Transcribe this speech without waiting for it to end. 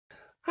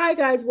Hi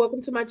guys,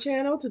 welcome to my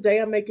channel. Today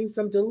I'm making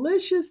some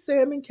delicious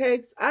salmon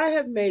cakes. I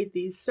have made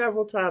these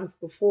several times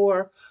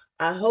before.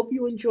 I hope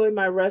you enjoy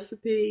my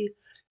recipe.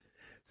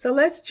 So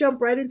let's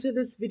jump right into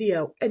this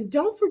video. And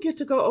don't forget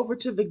to go over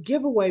to the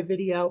giveaway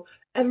video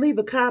and leave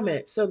a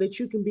comment so that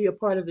you can be a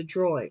part of the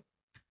drawing.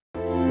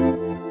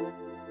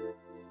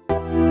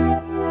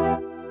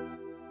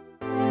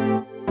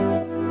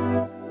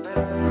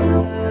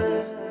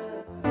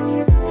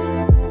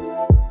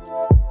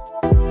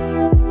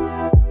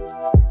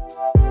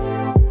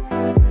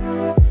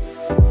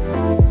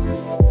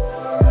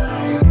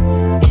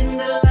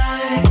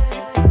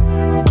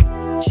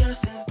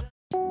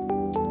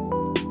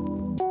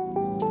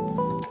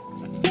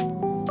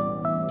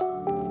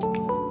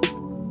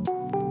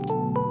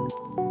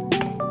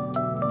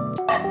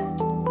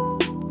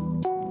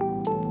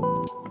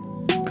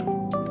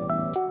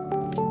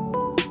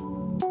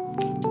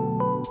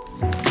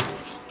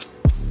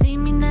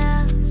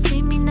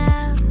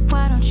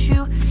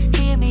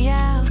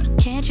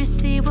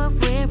 What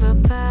we're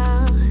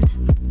about.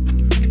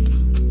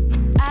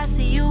 I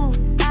see you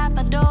at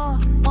my door,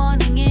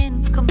 wanting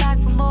in, come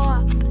back for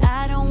more.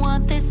 I don't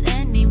want this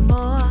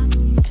anymore.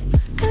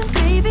 Cause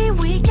baby,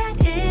 we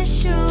got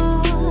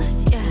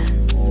issues, yeah.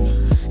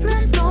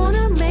 Not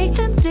gonna make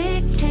them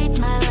dictate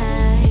my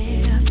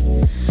life.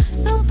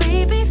 So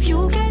baby, if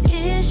you got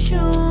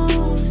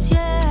issues,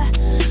 yeah,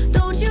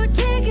 don't you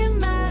take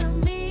them out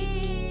of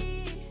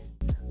me.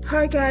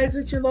 Hi guys,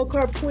 it's your Low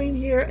Carb Queen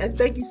here, and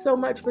thank you so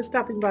much for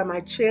stopping by my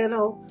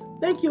channel.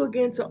 Thank you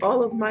again to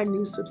all of my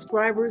new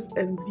subscribers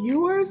and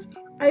viewers.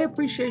 I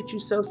appreciate you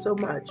so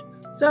much.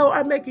 So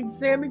I'm making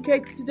salmon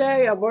cakes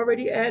today. I've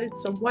already added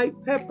some white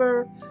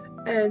pepper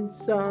and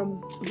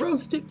some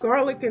roasted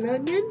garlic and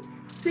onion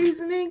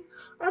seasoning.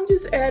 I'm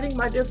just adding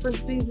my different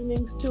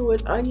seasonings to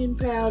it, onion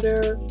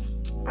powder.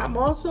 I'm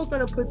also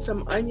going to put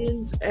some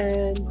onions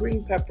and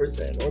green peppers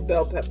in, or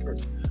bell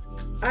peppers.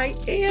 I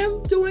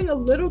am doing a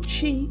little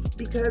cheat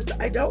because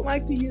I don't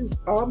like to use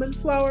almond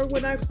flour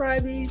when I fry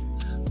these.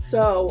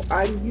 So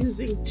I'm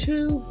using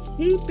 2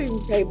 heaping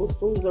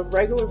tablespoons of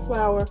regular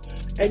flour,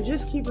 and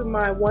just keep in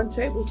mind 1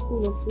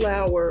 tablespoon of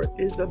flour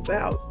is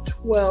about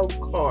 12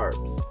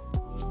 carbs.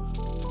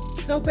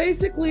 So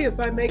basically if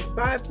I make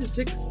 5 to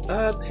 6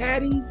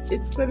 patties,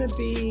 it's going to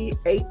be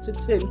 8 to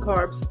 10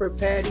 carbs per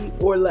patty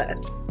or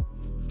less.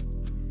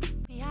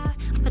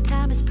 But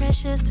time is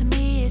precious to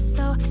me,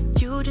 so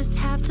you just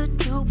have to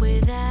do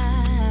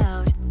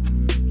without.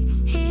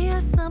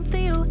 Here's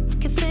something you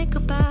can think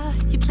about.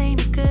 You play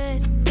me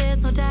good,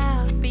 there's no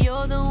doubt, but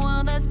you're the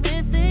one that's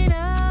missing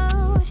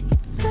out.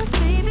 Cause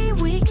baby,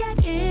 we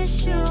got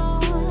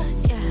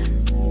issues, yeah.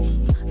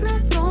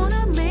 Not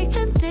gonna make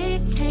them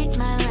dictate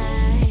my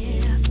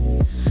life.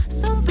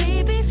 So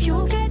baby, if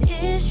you got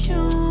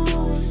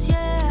issues,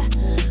 yeah,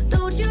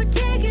 don't you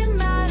take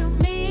them out of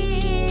me.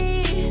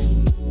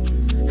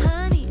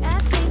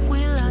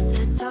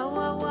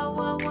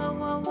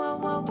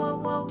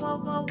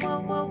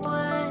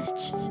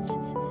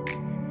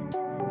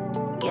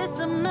 Guess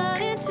I'm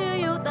not into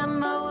you that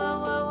much.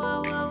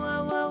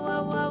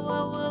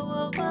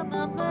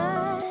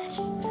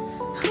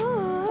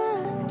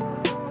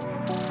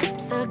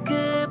 So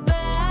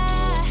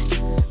goodbye,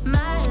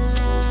 my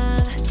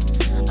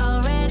love.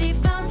 Already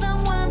found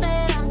someone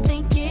that I'm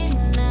thinking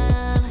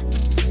of,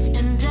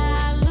 and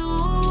I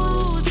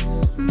lose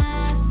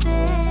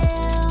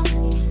myself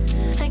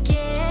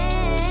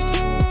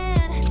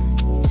again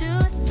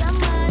to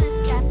someone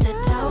who's got the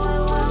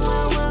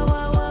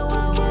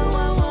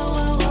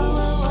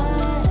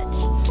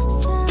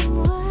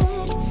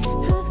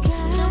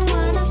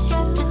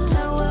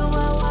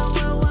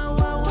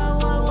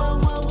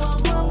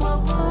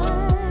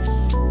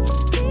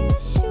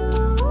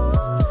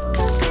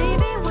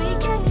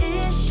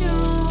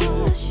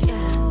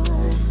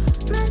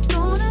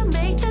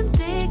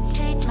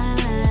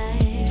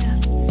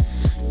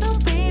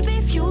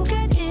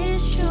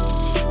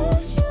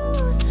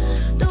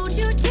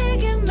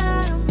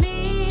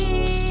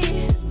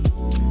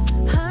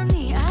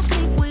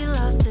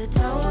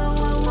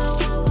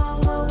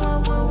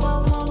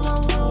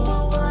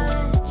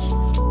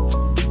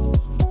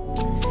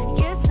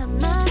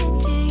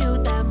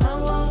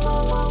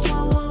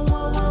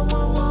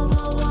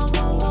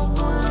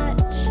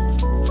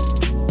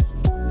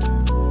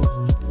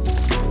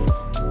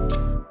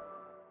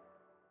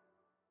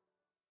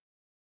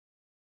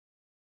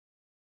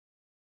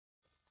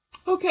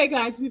Okay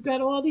guys, we've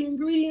got all the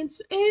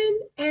ingredients in,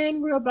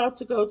 and we're about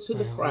to go to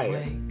the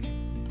fryer.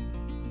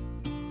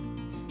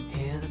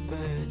 Hear the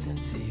birds and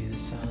see the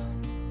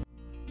sun.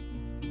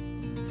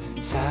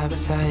 Side by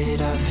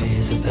side our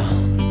fears are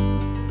done.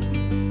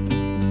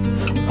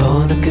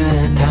 Oh, the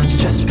good times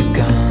just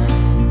begun.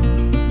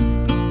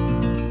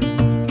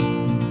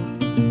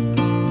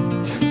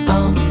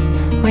 Oh,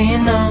 we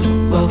know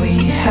what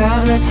we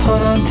have, let's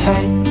hold on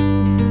tight.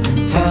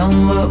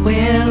 Found what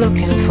we're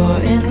looking for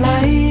in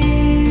life.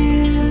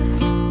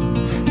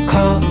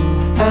 Call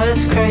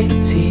us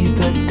crazy,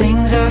 but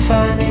things are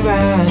finally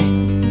right.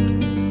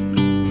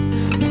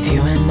 With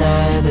you and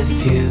I, the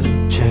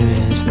future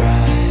is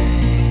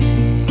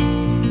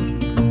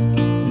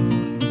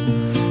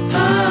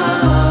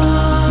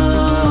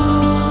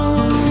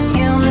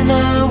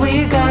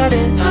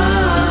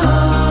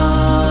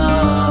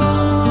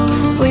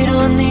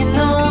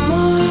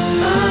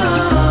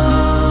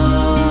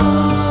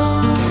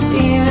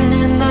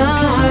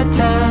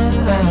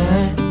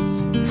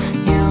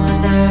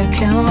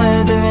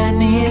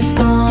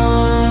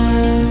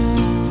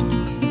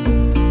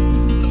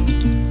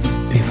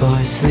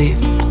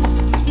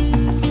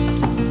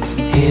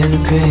Hear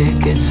the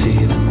crickets,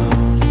 see the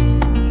moon,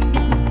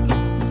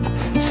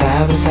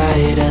 side by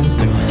side and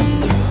through.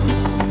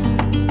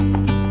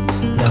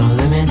 No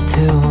limit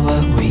to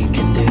what we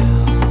can do.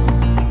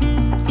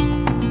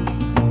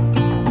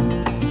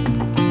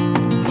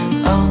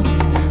 Oh,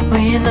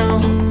 we know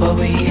what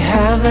we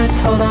have, let's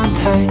hold on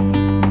tight.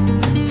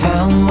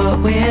 Found what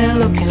we're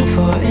looking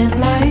for in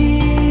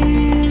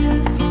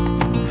life.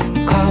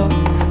 Call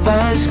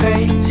us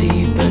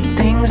crazy, but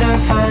things are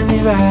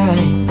finally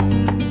right.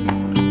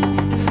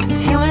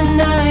 With you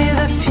and I,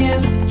 the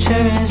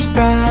future is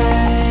bright.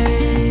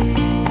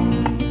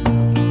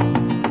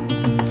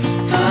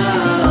 Oh,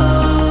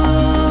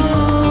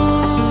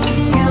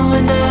 you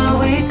and I,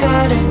 we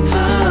got it.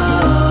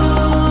 Oh,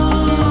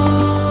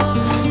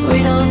 we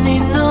don't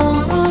need no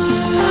more.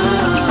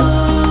 Oh,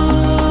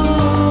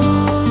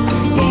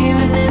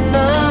 even in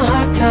the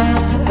hard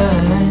time,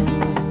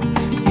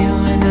 you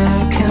and I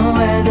can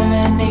weather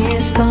any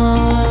storm.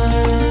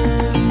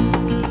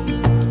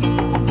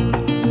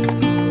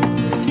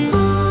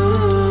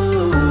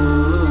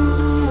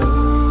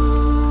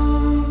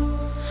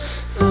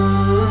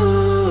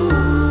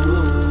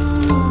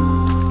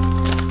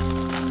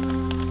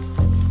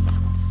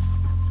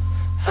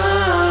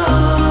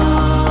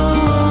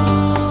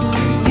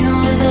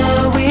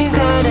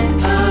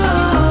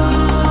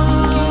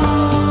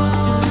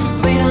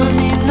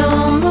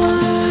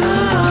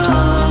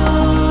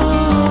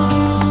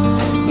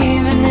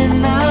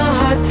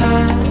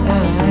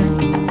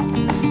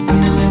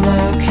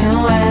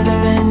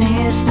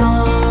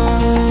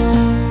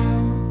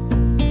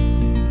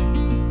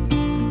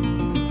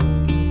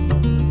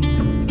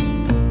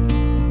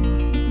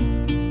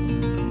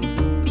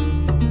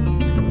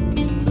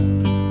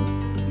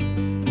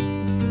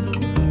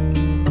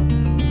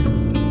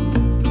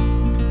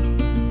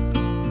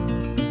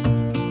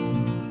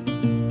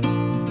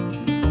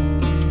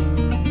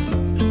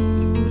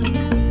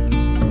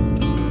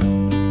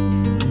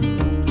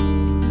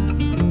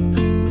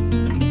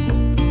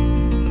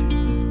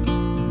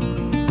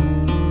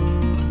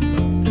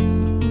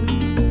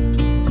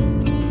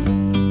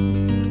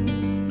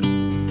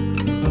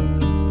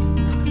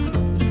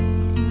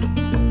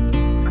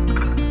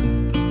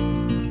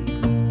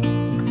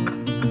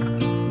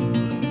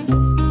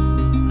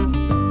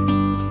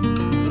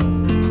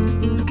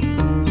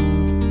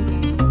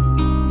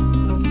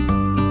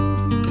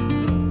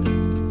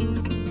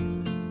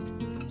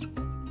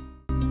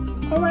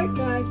 Alright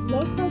guys,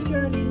 low carb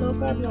journey, low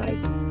carb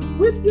life.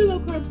 With your low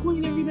carb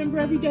queen, and remember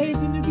every day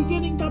is a new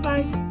beginning. Bye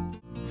bye.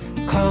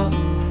 Call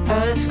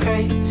us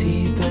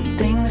crazy, but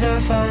things are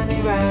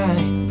finally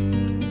right.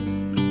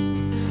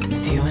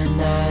 With you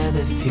and I,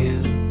 the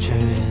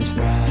future is bright.